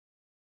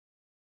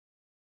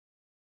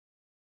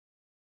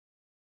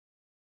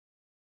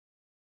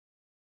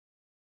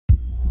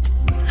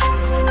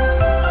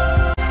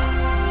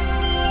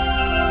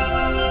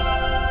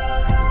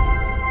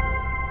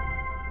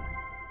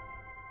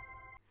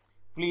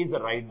Please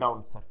write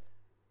down, sir.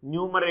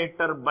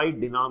 Numerator by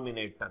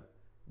denominator.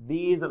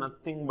 These are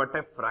nothing but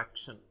a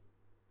fraction.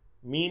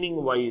 Meaning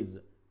wise,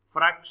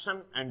 fraction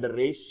and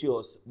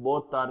ratios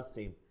both are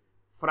same.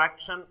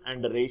 Fraction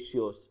and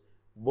ratios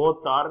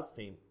both are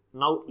same.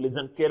 Now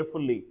listen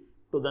carefully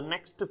to the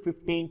next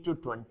 15 to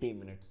 20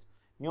 minutes.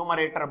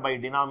 Numerator by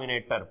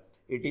denominator,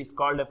 it is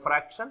called a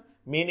fraction.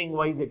 Meaning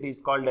wise, it is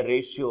called a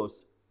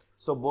ratios.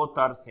 So both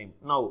are same.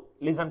 Now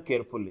listen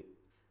carefully.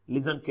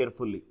 Listen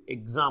carefully.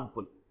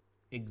 Example.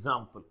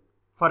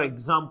 For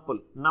example,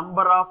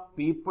 number of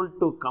people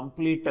to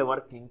complete a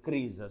work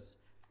increases.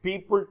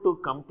 People to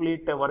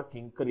complete a work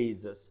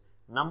increases.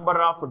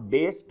 Number of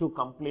days to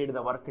complete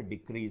the work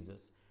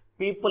decreases.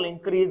 People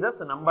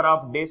increases, number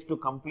of days to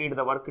complete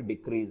the work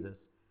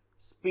decreases.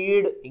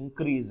 Speed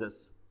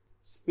increases.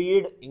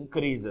 Speed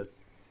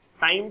increases.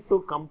 Time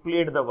to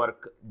complete the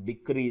work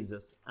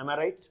decreases. Am I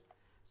right?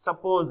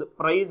 Suppose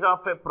price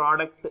of a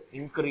product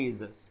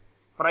increases.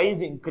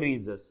 Price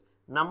increases.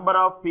 Number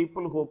of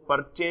people who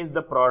purchase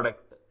the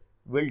product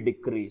will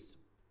decrease.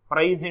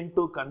 Price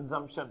into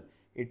consumption,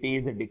 it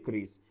is a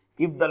decrease.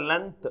 If the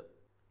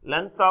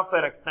length of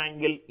a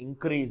rectangle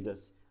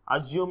increases,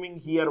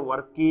 assuming here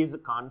work is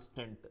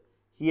constant,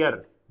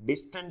 here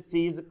distance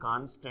is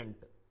constant,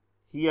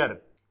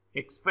 here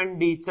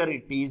expenditure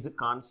it is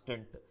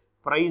constant,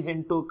 price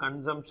into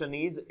consumption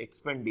is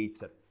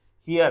expenditure.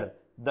 Here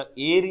the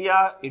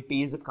area it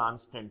is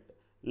constant,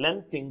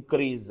 length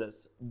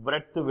increases,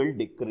 breadth will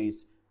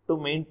decrease to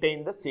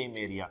maintain the same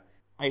area.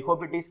 I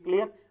hope it is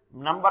clear.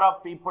 Number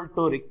of people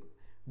to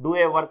do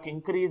a work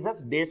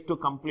increases, days to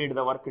complete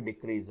the work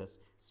decreases.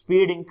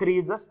 Speed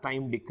increases,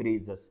 time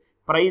decreases.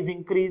 Price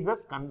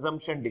increases,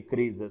 consumption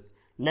decreases.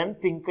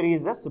 Length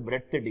increases,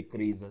 breadth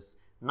decreases.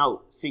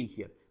 Now see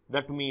here.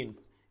 That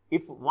means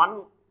if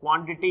one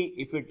quantity,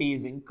 if it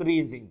is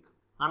increasing,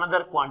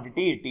 another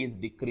quantity it is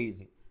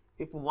decreasing.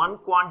 If one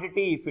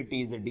quantity, if it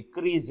is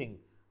decreasing,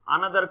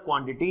 another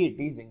quantity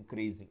it is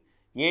increasing.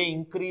 A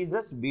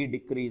increases, B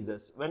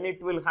decreases. When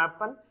it will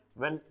happen?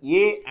 When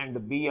A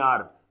and B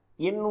are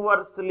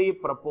inversely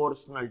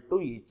proportional to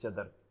each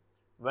other.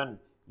 When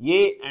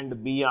A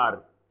and B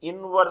are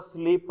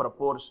inversely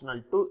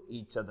proportional to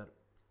each other.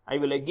 I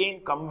will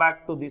again come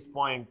back to this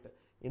point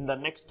in the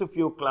next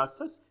few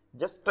classes.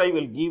 Just I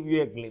will give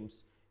you a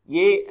glimpse.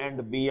 A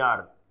and B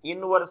are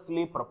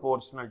inversely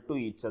proportional to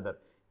each other.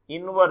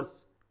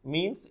 Inverse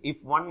means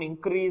if one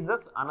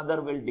increases,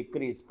 another will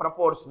decrease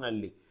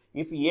proportionally.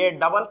 If A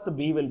doubles,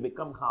 B will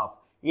become half.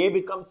 A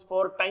becomes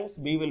 4 times,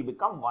 B will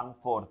become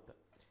 1/4.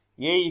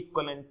 A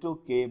equivalent to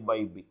K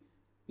by B.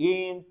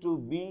 A into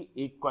B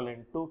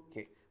equivalent to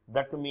K.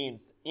 That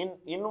means in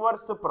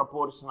inverse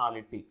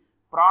proportionality,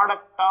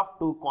 product of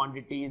two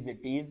quantities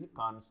it is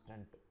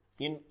constant.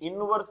 In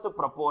inverse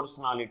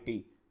proportionality,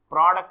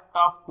 product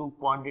of two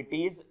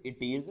quantities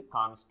it is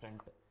constant.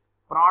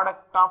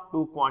 Product of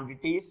two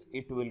quantities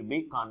it will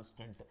be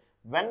constant.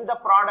 When the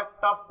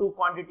product of two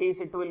quantities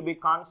it will be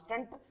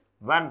constant?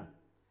 When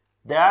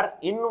they are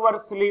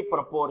inversely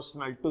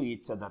proportional to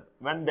each other.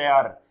 When they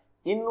are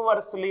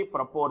inversely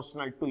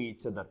proportional to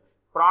each other.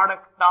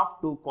 Product of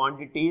two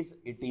quantities,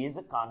 it is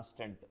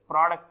constant.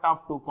 Product of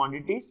two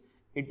quantities,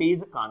 it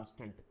is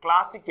constant.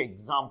 Classic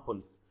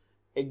examples.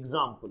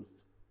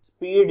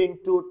 Speed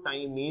into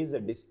time is a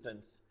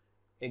distance.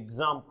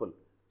 Example.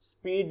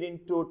 Speed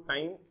into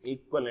time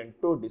equivalent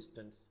to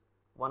distance.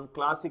 One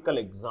classical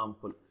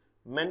example.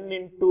 Men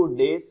into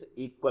days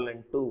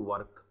equivalent to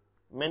work.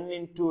 Men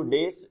into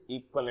days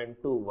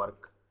equivalent to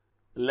work.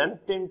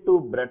 Length into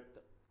breadth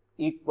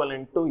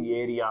equivalent to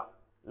area.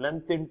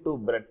 Length into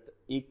breadth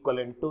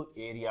equivalent to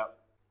area.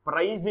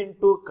 Price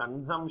into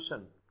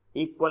consumption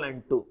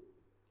equivalent to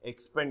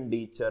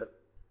expenditure.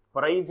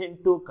 Price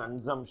into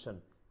consumption,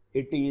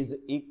 it is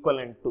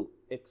equivalent to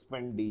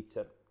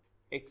expenditure.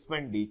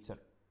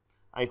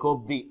 I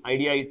hope the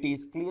idea it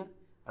is clear,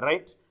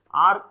 right?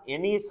 Are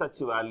any such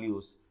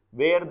values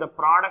where the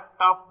product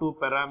of two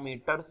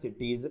parameters it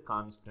is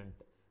constant.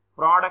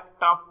 Product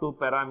of two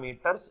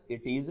parameters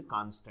it is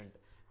constant.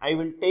 I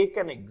will take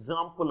an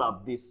example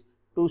of this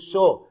to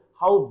show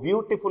how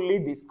beautifully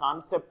this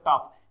concept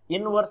of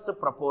inverse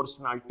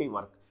proportionality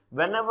work.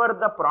 Whenever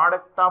the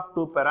product of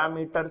two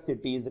parameters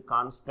it is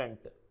constant,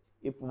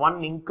 if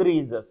one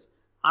increases,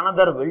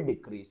 another will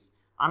decrease,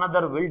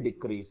 another will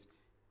decrease,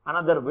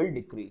 another will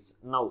decrease.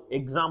 Now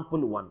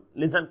example 1,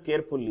 listen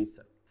carefully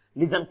sir,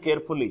 listen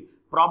carefully.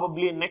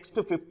 Probably next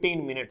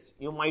 15 minutes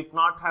you might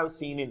not have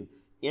seen in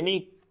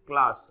any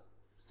class.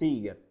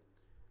 See here,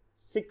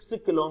 6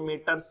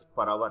 kilometers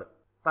per hour,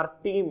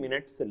 30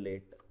 minutes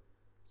late.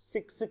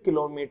 6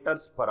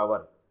 kilometers per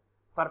hour,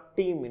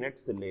 30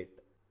 minutes late.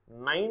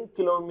 9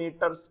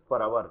 kilometers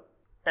per hour,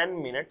 10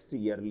 minutes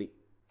early.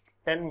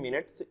 10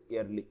 minutes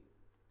early.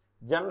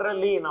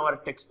 Generally in our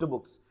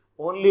textbooks,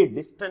 only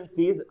distance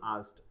is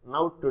asked.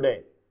 Now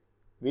today,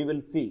 we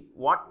will see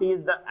what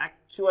is the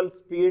actual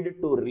speed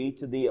to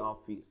reach the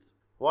office.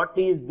 What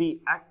is the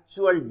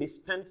actual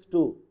distance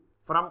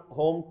from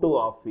home to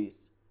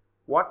office?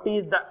 What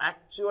is the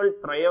actual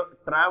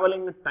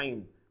traveling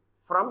time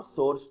from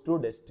source to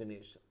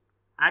destination.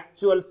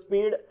 Actual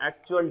speed,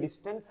 actual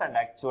distance and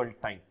actual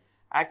time.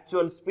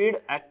 Actual speed,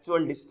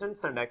 actual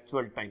distance and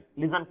actual time.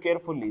 Listen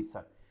carefully,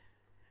 sir.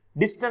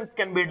 Distance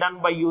can be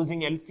done by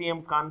using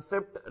LCM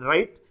concept,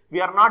 right?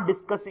 We are not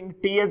discussing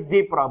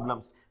TSD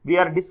problems. We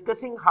are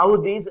discussing how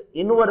these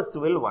inverse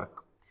will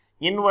work.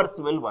 Inverse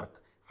will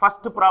work.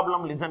 First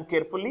problem, listen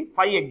carefully.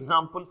 5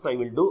 examples I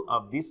will do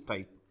of this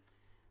type.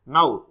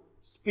 Now,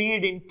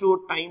 speed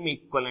into time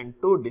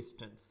equivalent to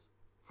distance.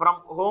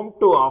 From home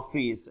to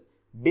office,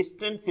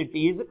 distance it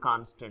is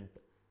constant.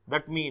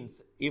 That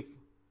means if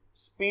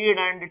speed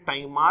and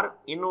time are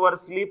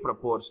inversely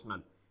proportional,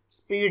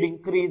 speed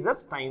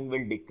increases, time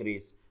will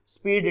decrease.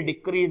 Speed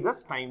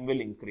decreases, time will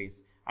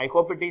increase. I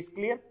hope it is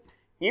clear.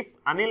 If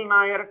Anil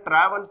Nair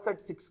travels at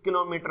 6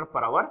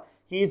 km/h,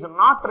 he is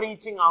not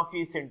reaching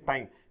office in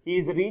time. He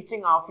is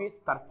reaching office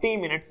 30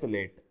 minutes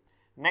late.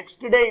 Next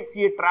day, if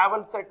he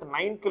travels at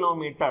 9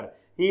 km,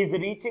 he is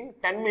reaching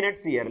 10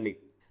 minutes early.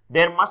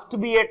 There must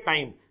be a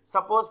time.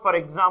 Suppose, for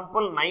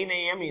example, 9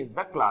 AM is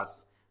the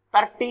class.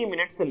 30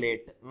 minutes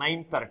late,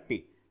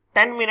 9:30.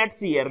 10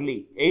 minutes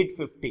early,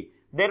 8:50.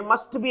 There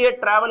must be a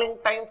traveling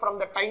time from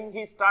the time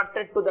he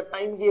started to the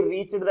time he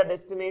reached the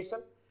destination.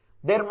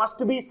 There must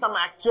be some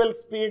actual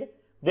speed.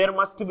 There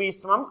must be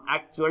some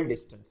actual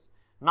distance.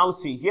 Now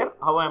see here,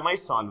 how am I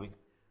solving?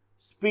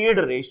 Speed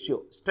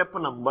ratio, step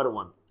number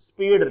 1.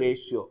 Speed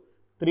ratio,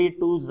 3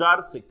 2s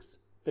are 6,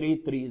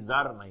 3 3s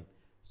are 9.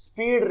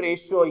 Speed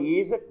ratio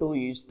is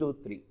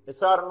 2:3.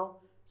 Yes or no?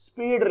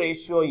 Speed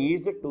ratio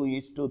is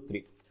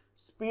 2:3.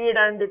 Speed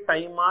and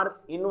time are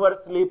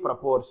inversely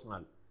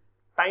proportional.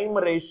 Time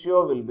ratio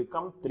will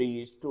become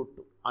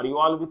 3:2. Are you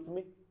all with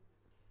me?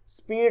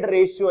 Speed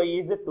ratio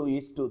is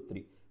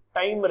 2:3.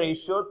 Time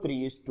ratio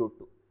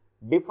 3:2.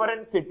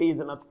 Difference it is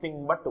nothing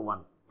but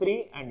 1. 3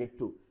 and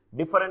 2.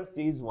 Difference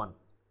is 1.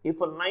 If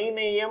 9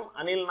 AM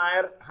Anil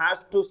Nair has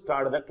to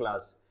start the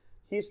class,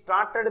 he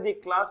started the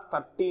class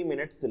 30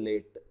 minutes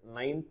late,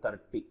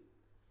 9:30.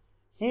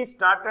 He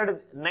started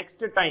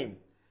next time,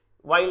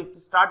 while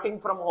starting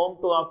from home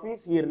to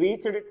office, he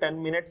reached 10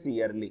 minutes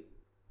early,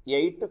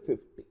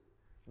 8:50.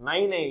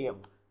 9 AM,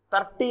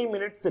 30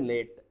 minutes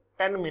late,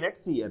 10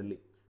 minutes early,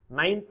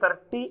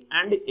 9:30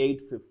 and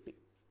 8:50.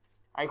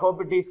 I hope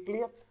it is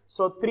clear.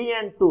 So 3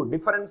 and 2,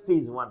 difference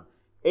is 1.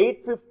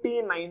 8:50,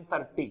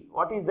 9:30.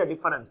 What is the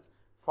difference?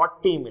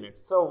 40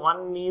 minutes. So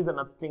 1 is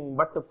nothing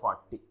but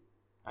 40.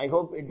 I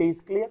hope it is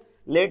clear.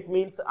 Late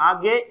means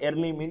aage,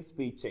 early means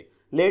piche.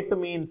 Late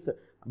means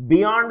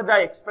beyond the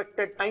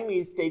expected time he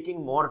is taking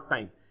more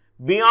time.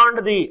 Beyond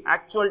the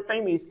actual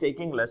time he is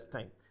taking less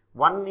time.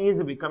 1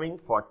 is becoming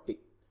 40.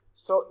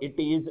 So it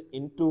is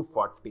into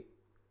 40.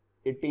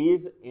 It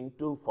is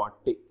into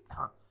 40.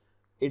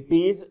 It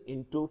is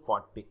into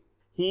 40.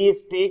 He is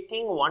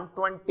taking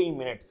 120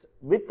 minutes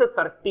with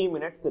 30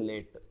 minutes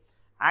late.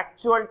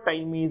 Actual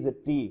time is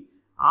T.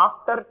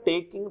 After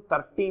taking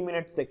 30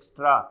 minutes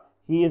extra,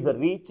 he is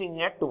reaching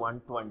at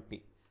 120.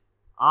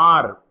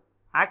 Or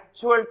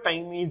actual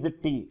time is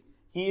T.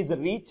 He is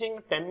reaching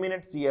 10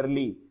 minutes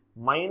early.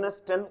 Minus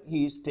 10,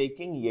 he is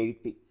taking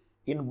 80.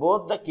 In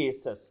both the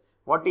cases,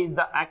 what is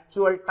the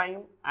actual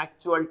time?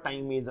 Actual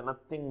time is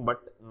nothing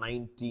but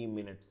 90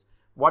 minutes.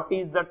 What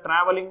is the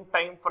traveling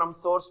time from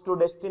source to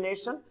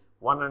destination?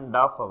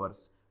 1.5 hours.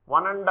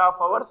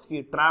 1.5 hours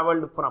he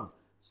travelled from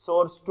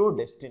source to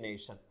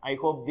destination. I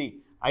hope the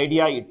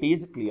idea it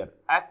is clear.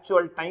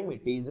 Actual time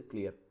it is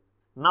clear.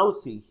 Now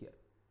see here.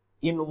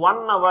 In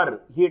 1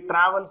 hour he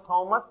travels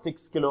how much?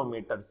 6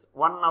 kilometers.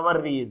 1 hour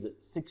is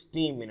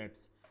 60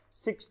 minutes.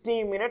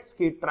 60 minutes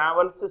he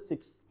travels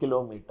 6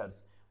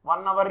 kilometers.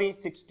 1 hour is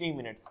 60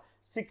 minutes.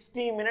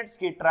 60 minutes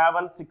he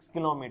travels 6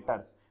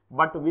 kilometers.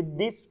 But with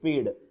this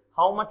speed,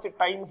 how much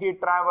time he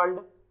travelled?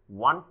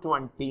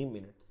 120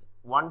 minutes.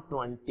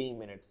 120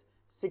 minutes.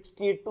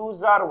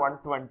 62s are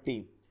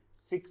 120.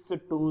 6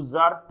 2s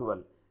are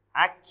 12.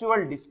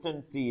 Actual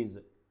distance is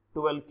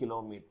 12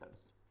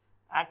 kilometers.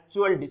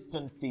 Actual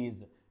distance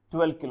is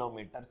 12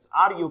 kilometers.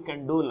 Or you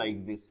can do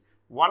like this.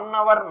 1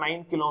 hour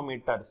 9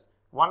 kilometers.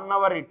 1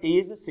 hour it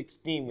is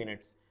 60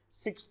 minutes.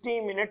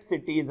 60 minutes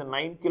it is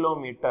 9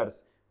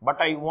 kilometers.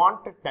 But I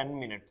want 10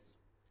 minutes.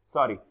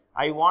 Sorry,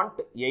 I want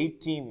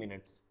 80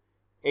 minutes.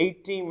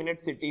 80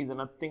 minutes it is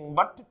nothing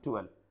but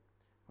 12.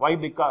 Why?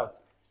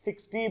 Because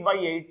 60 by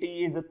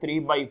 80 is 3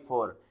 by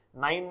 4.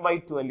 9 by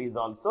 12 is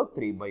also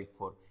 3 by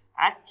 4.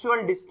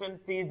 Actual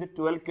distance is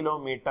 12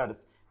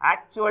 kilometers.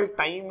 Actual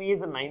time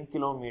is 9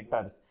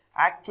 kilometers.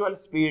 Actual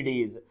speed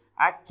is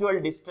actual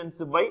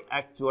distance by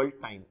actual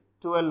time.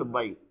 12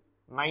 by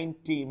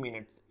 90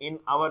 minutes. In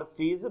hours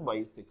is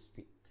by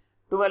 60.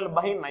 12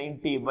 by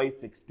 90 by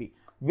 60.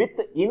 With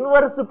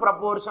inverse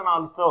proportion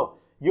also,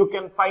 you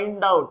can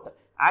find out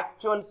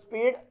actual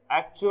speed,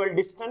 actual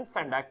distance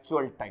and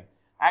actual time.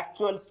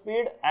 Actual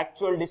speed,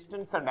 actual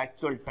distance and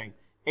actual time.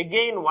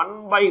 Again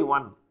one by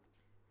one.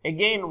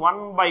 Again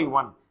one by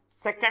one.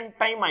 Second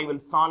time I will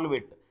solve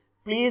it.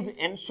 Please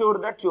ensure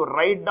that you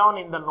write down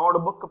in the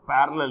notebook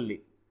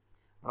parallelly.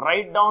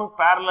 Write down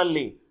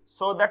parallelly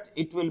so that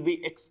it will be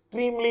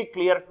extremely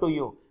clear to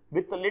you.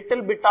 With a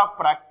little bit of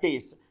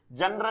practice,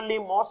 generally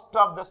most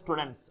of the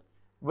students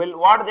will,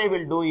 what they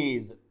will do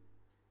is,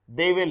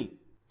 they will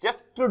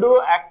just to do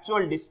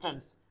actual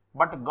distance,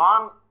 but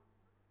gone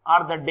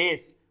are the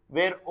days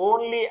where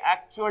only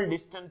actual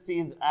distance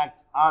is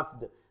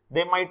asked.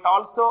 They might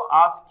also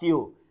ask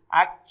you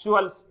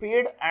actual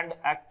speed and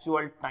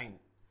actual time.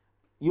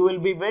 You will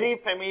be very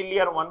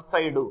familiar once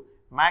I do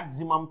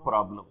maximum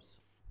problems.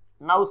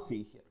 Now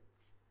see here.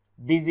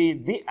 This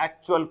is the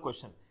actual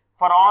question.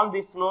 For all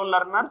the slow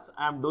learners,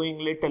 I am doing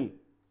little.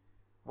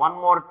 One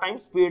more time,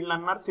 speed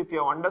learners, if you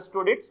have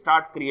understood it,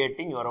 start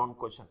creating your own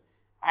question.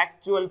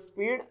 Actual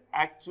speed,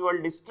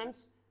 actual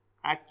distance,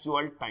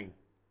 actual time.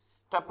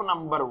 Step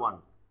number 1.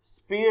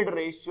 Speed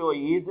ratio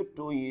is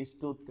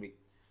 2:3.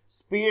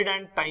 Speed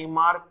and time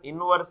are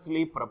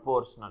inversely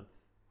proportional.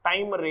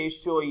 Time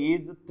ratio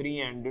is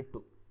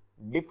 3:2.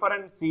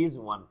 Difference is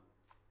 1.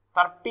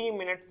 30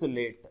 minutes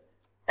late,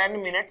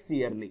 10 minutes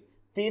early.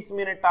 30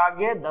 minutes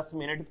आगे 10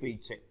 minutes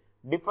पीछे.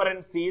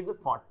 Difference is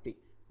 40.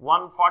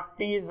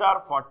 140s are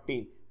 40.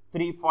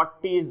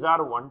 340s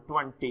are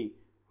 120.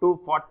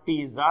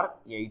 240s are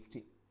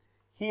 80.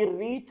 He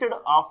reached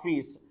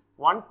office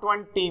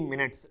 120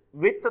 minutes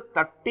with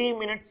 30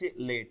 minutes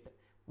late.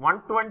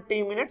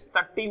 120 minutes,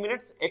 30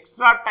 minutes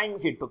extra time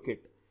he took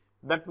it.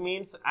 That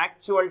means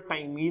actual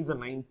time is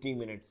 90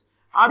 minutes.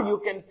 Or you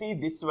can see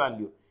this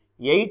value,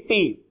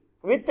 80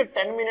 with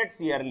 10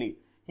 minutes early.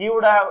 He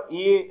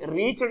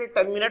reached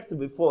 10 minutes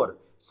before.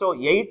 So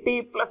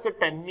 80 plus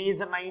 10 is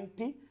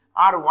 90,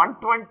 or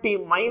 120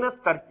 minus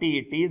 30,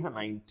 it is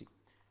 90.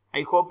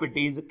 I hope it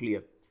is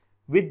clear.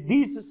 With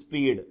this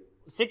speed,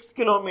 6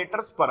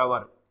 kilometers per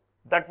hour,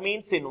 that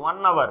means in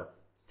 1 hour,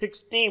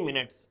 60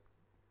 minutes,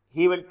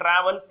 he will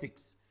travel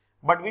 6.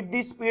 But with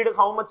this speed,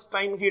 how much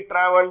time he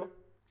traveled?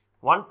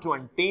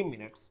 120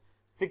 minutes.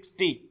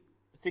 60.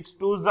 6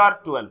 2s are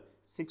 12.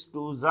 6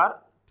 2s are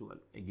 12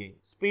 again.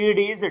 Speed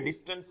is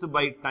distance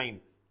by time.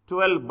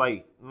 12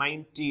 by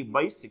 90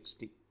 by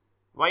 60.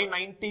 Why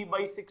 90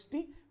 by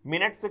 60?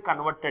 Minutes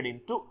converted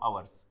into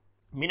hours.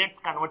 Minutes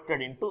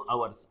converted into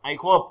hours. I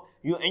hope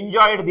you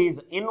enjoyed these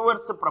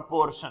inverse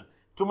proportion.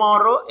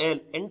 Tomorrow,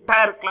 an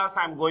entire class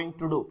I am going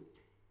to do.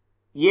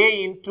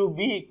 A into B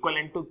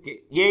equivalent to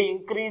K. A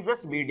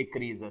increases, B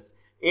decreases.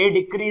 A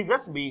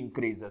decreases, B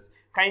increases.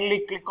 Kindly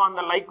click on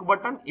the like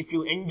button if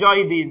you enjoy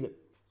these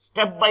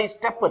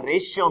step-by-step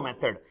ratio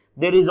method.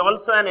 There is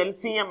also an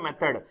LCM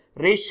method,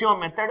 ratio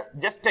method,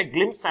 just a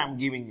glimpse I am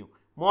giving you.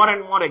 More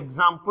and more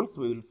examples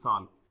we will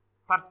solve.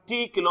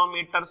 30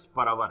 kilometers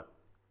per hour,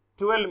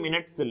 12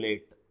 minutes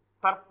late.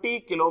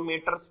 30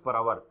 kilometers per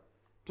hour,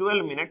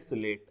 12 minutes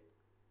late.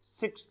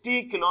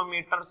 60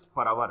 kilometers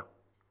per hour,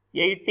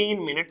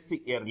 18 minutes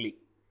early.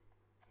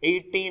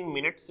 18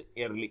 minutes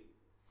early.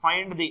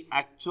 Find the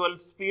actual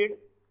speed,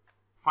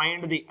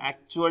 find the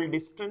actual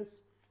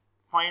distance,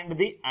 find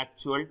the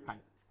actual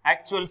time.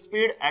 Actual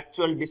speed,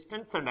 actual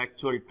distance and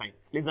actual time.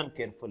 Listen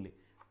carefully.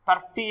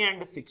 30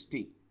 and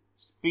 60.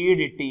 Speed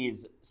it is.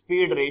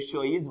 Speed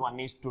ratio is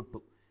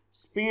 1:2.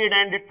 Speed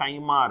and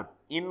time are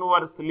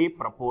inversely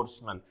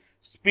proportional.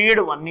 Speed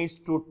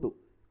 1:2.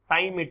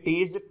 Time it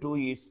is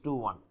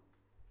 2:1.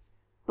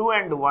 2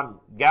 and 1.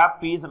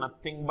 Gap is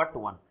nothing but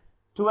 1.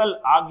 12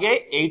 आगे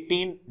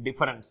 18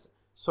 difference.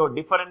 So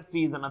difference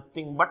is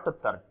nothing but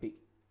 30.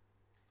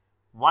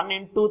 1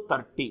 into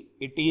 30.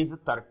 It is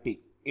 30.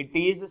 It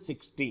is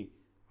 60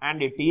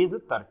 and it is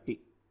 30.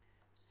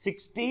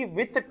 60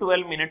 with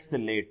 12 minutes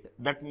late.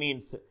 That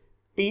means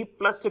t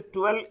plus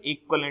 12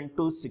 equivalent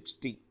to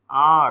 60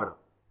 or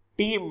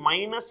t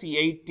minus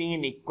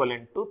 18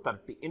 equivalent to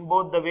 30. In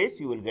both the ways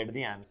you will get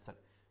the answer.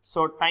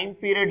 So time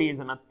period is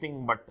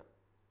nothing but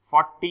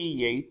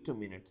 48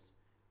 minutes.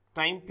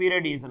 Time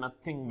period is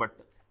nothing but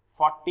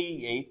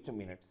 48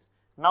 minutes.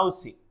 Now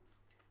see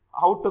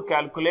how to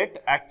calculate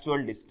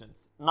actual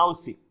distance. Now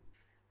see.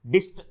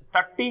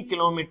 30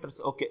 kilometers,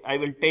 okay, I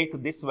will take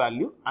this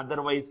value,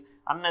 otherwise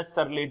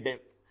unnecessarily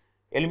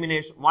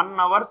elimination. 1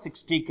 hour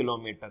 60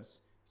 kilometers,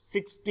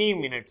 60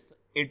 minutes,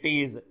 it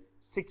is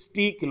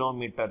 60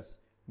 kilometers.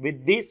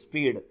 With this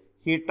speed,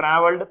 he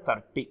travelled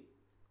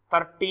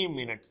 30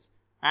 minutes.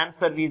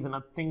 Answer is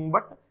nothing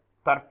but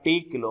 30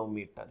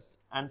 kilometers.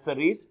 Answer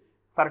is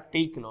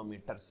 30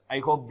 kilometers. I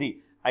hope the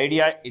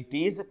idea it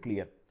is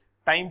clear.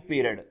 Time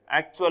period,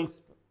 actual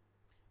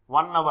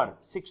 1 hour,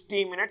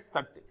 60 minutes,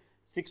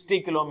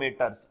 60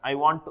 kilometers. I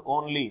want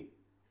only,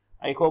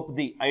 I hope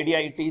the idea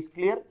it is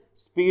clear.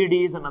 Speed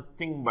is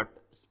nothing but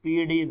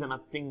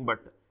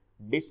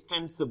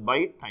distance by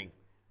time.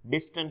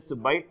 Distance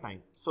by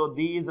time. So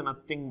these is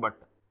nothing but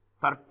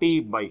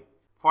 30 by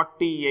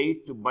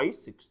 48 by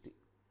 60.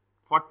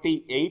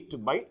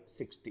 48 by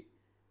 60.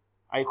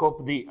 I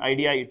hope the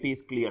idea it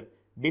is clear.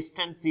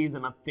 Distance is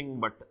nothing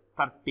but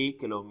 30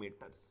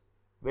 kilometers.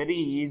 Very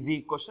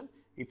easy question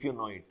if you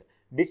know it.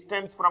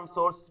 Distance from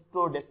source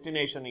to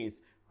destination is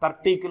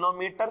 30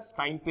 kilometers.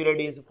 Time period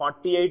is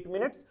 48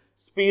 minutes.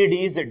 Speed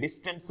is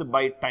distance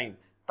by time.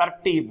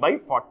 30 by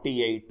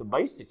 48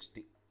 by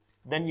 60.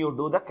 Then you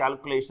do the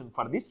calculation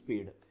for the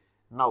speed.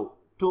 Now,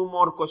 2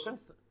 more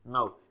questions.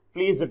 Now,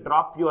 please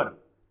drop your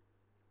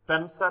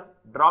pens, sir.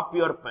 Drop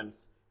your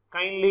pens.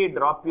 Kindly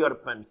drop your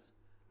pens.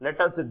 Let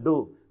us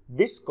do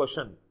this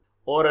question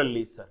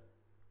orally, sir.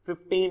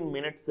 15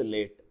 minutes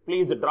late.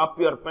 Please drop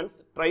your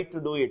pens. Try to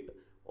do it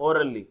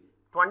orally.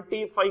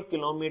 25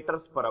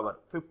 kilometers per hour.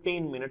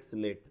 15 minutes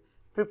late.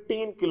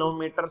 15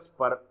 kilometers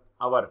per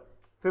hour.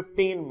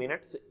 15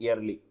 minutes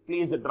early.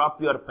 Please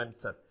drop your pen,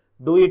 sir.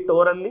 Do it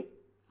orally.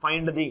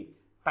 Find the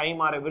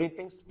time or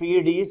everything.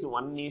 Speed is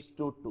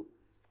 1:2.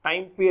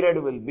 Time period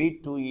will be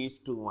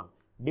 2:1.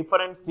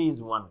 Difference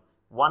is 1.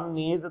 1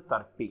 is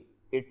 30.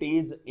 It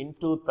is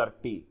into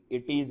 30.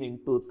 It is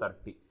into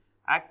 30.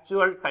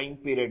 Actual time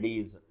period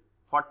is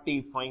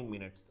 45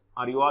 minutes.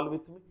 Are you all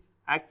with me?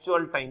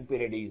 Actual time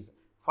period is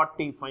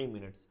 45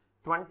 minutes.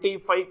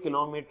 25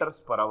 kilometers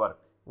per hour.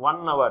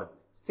 1 hour.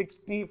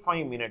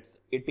 65 minutes.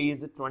 It is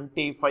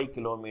 25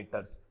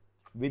 kilometers.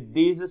 With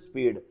this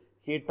speed,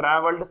 he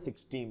travelled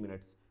 60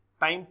 minutes.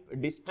 Time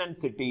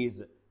distance it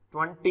is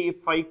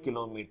 25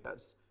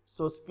 kilometers.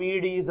 So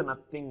speed is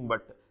nothing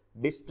but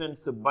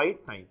distance by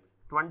time.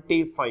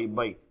 25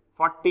 by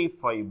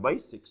 45 by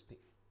 60.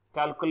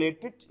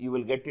 Calculate it. You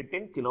will get it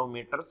in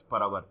kilometers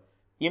per hour.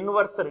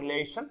 Inverse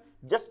relation,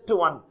 just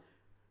one.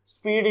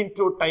 Speed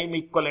into time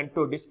equivalent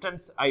to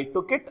distance. I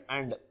took it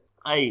and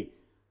I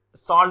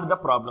solved the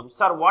problem.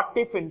 Sir, what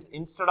if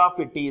instead of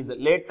it is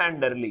late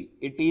and early,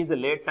 it is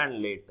late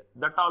and late?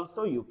 That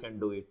also you can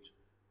do it.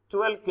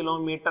 12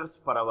 kilometers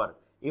per hour.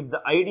 If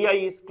the idea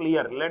is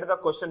clear, let the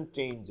question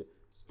change.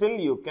 Still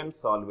you can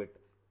solve it.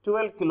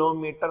 12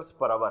 kilometers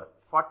per hour,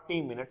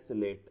 40 minutes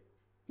late.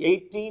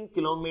 18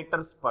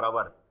 kilometers per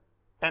hour,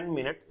 10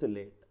 minutes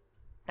late.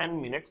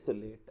 10 minutes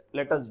late.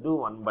 Let us do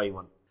one by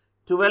one.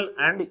 12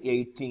 and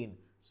 18.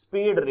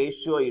 Speed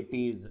ratio it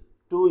is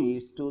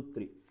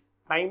 2:3.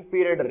 Time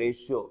period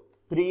ratio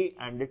 3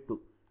 and 2.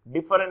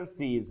 Difference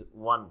is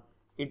 1.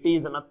 It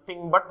is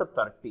nothing but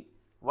 30.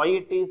 Why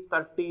it is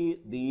 30?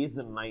 This is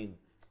 9.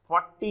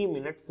 40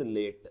 minutes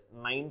late,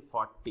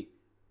 9:40.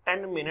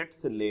 10 minutes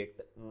late,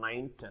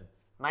 9:10.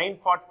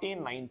 9:40,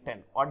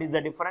 9:10. What is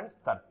the difference?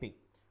 30.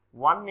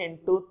 1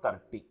 into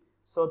 30.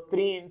 So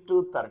 3 into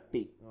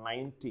 30,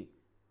 90.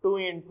 2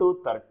 into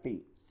 30,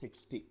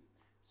 60.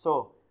 So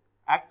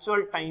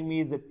actual time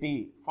is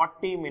T,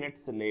 40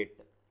 minutes late.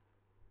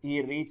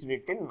 He reached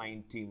it in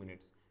 90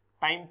 minutes.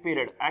 Time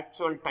period,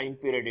 actual time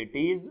period it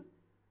is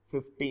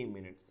 50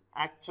 minutes.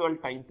 Actual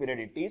time period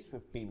it is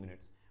 50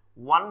 minutes.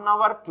 1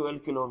 hour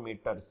 12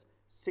 kilometers,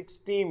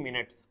 60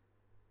 minutes.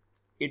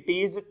 It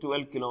is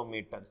 12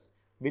 kilometers.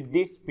 With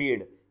this speed,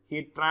 he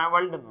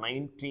travelled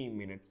 90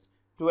 minutes.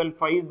 12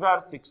 5s are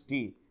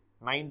 60,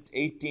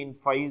 18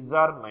 5s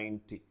are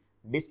 90.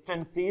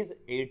 Distance is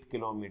 8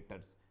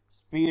 kilometers.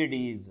 Speed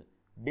is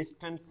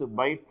distance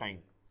by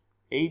time.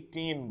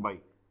 18 by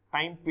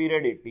time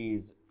period it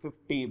is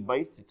 50 by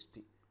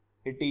 60.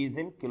 It is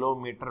in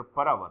kilometer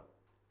per hour.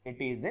 It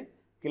is in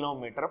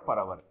kilometer per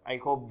hour. I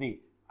hope the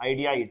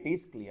idea it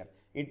is clear.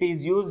 It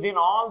is used in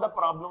all the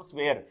problems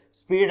where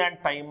speed and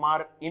time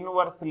are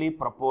inversely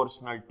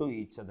proportional to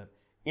each other.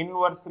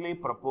 Inversely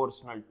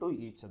proportional to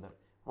each other.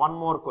 One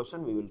more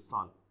question we will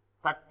solve.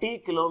 30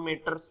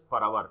 kilometers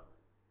per hour.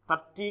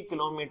 30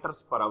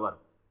 kilometers per hour.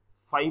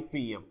 5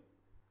 p.m.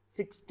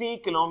 60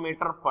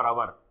 kilometer per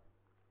hour.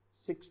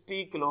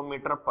 60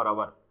 kilometer per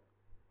hour.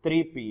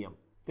 3 p.m.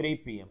 3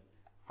 p.m.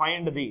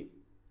 Find the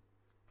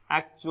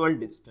actual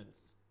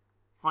distance.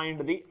 Find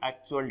the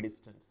actual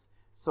distance.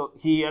 So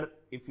here,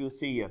 if you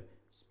see here,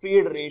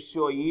 speed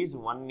ratio is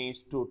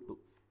 1:2.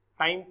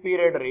 Time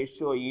period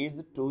ratio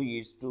is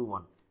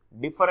 2:1.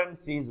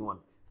 Difference is 1.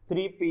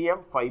 3 p.m.,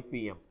 5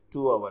 p.m.,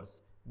 2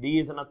 hours.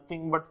 These is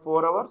nothing but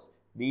 4 hours.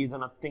 These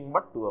are nothing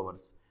but 2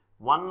 hours.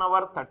 1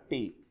 hour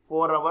 30,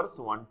 4 hours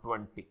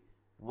 120.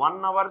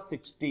 1 hour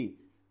 60,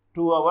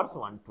 2 hours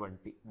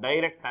 120.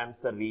 Direct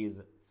answer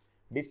is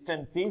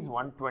distance is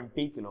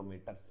 120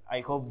 kilometers.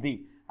 I hope the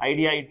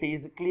idea it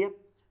is clear.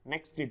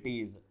 Next it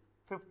is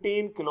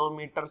 15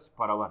 kilometers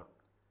per hour,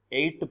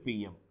 8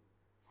 p.m.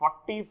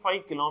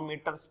 45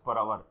 kilometers per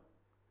hour,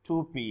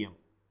 2 p.m.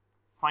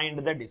 Find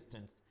the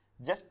distance.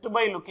 Just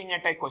by looking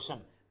at a question,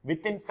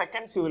 within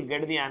seconds you will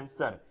get the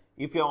answer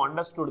if you have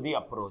understood the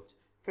approach.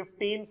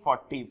 15,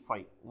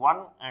 45,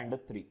 1 and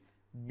 3.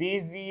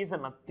 This is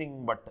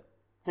nothing but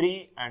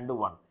 3 and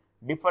 1.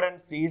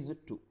 Difference is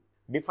 2.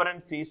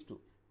 Difference is 2.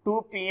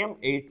 2 p.m.,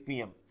 8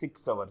 p.m.,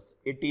 6 hours.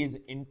 It is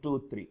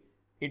into 3.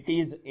 It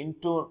is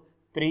into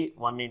 3,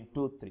 1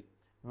 into 3.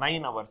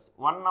 9 hours.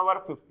 1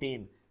 hour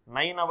 15.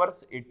 9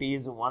 hours it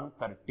is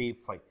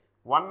 135.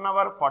 1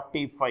 hour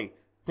 45.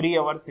 3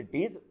 hours it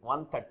is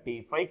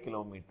 135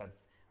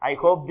 kilometers. I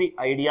hope the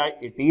idea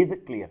it is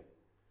clear.